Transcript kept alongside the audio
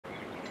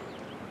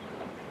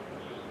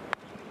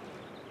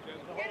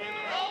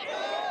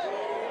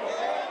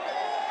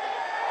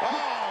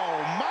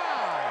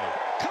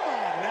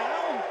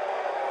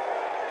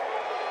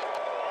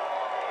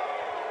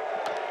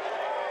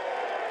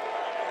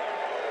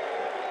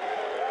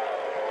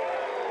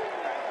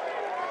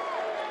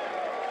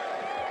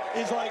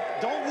is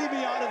like, don't leave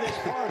me out of this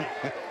party.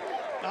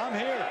 I'm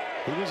here.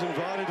 He was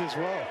invited as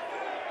well.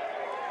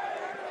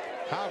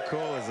 How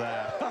cool is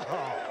that?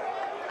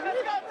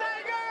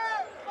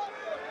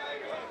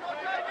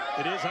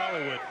 It is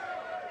Hollywood.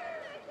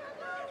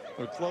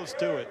 We're close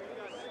to it.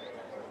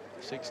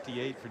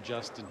 68 for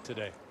Justin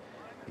today.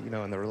 You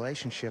know, in the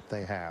relationship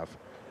they have,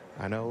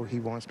 I know he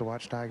wants to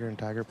watch Tiger and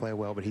Tiger play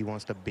well, but he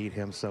wants to beat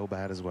him so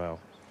bad as well.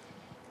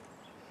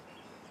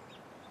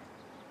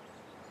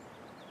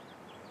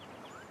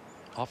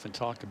 Often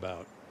talk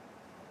about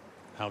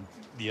how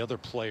the other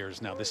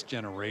players now, this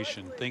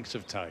generation, thinks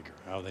of Tiger,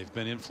 how they've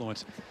been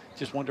influenced.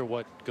 Just wonder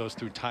what goes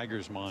through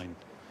Tiger's mind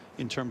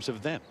in terms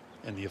of them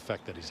and the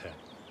effect that he's had.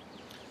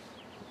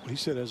 He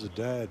said as a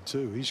dad,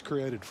 too, he's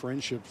created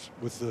friendships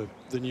with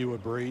the newer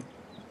breed.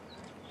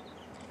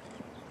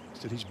 He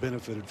said he's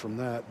benefited from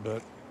that,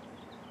 but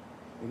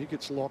when he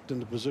gets locked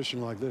into a position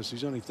like this,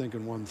 he's only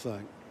thinking one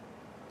thing.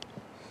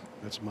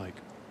 That's Mike.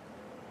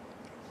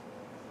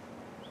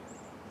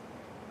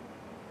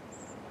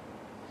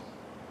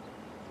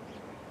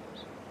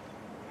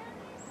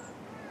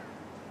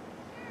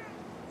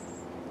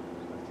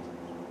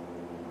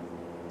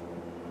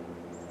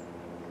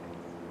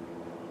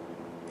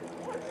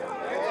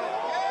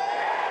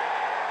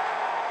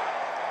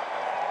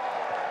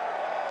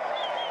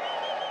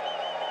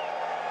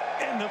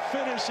 The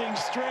finishing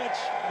stretch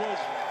was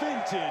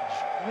vintage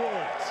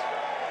Woods.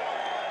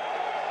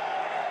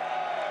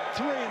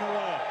 3 in a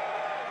row.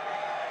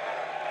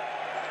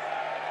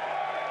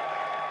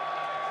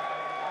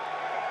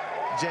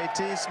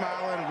 JT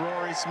smiling,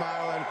 Rory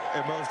smiling,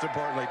 and most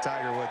importantly,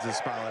 Tiger Woods is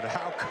smiling.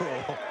 How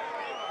cool.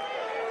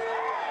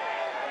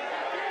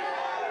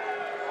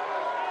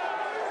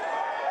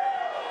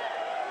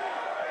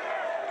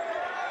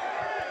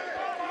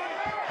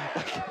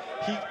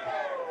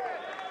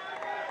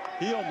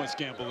 He almost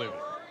can't believe it.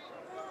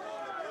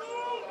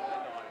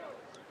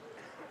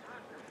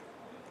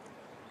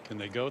 Can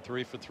they go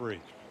 3 for 3?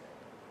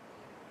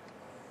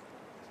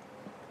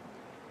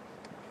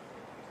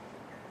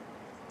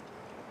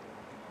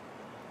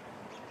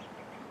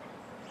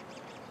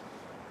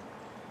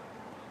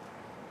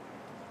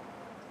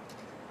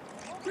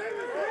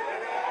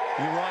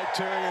 You're right,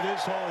 Terry. It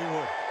is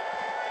Hollywood.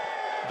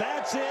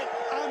 That's it.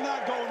 I'm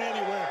not going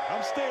anywhere.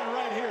 I'm staying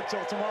right here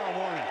till tomorrow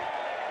morning.